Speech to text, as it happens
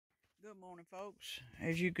Good morning, folks.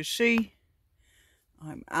 As you can see,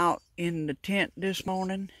 I'm out in the tent this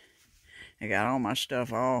morning. I got all my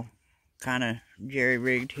stuff all kind of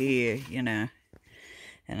jerry-rigged here, you know.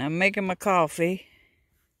 And I'm making my coffee.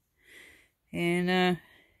 And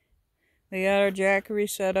we got our jackery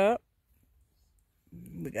set up.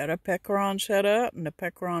 We got our pecaron set up. And the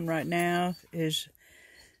pecaron right now is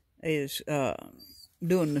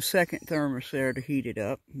doing the second thermos there to heat it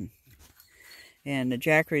up. And the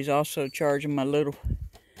jackery's also charging my little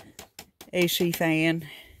AC fan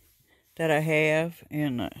that I have.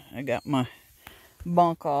 And I got my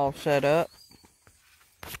bunk all set up.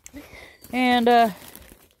 And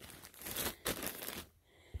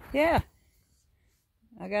yeah,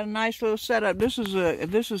 I got a nice little setup. This is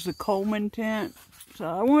the Coleman tent. So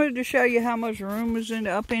I wanted to show you how much room is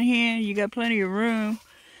up in here. You got plenty of room,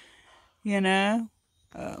 you know.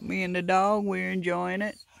 Me and the dog, we're enjoying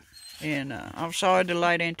it. And I'm sorry the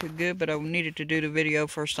light ain't too good, but I needed to do the video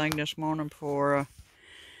first thing this morning before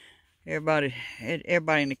everybody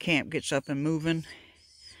in the camp gets up and moving.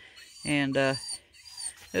 And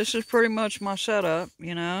this is pretty much my setup,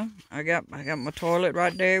 you know. I got my toilet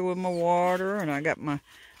right there with my water, and I got my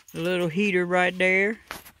little heater right there.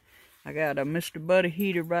 I got a Mr. Buddy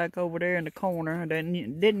heater back over there in the corner. I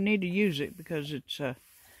didn't need to use it because it's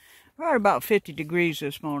right about 50 degrees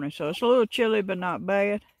this morning, so it's a little chilly, but not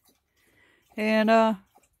bad. And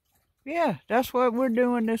yeah, that's what we're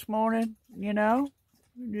doing this morning, you know.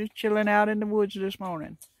 We're just chilling out in the woods this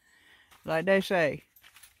morning. Like they say,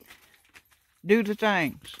 do the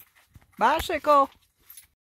things. Bicycle!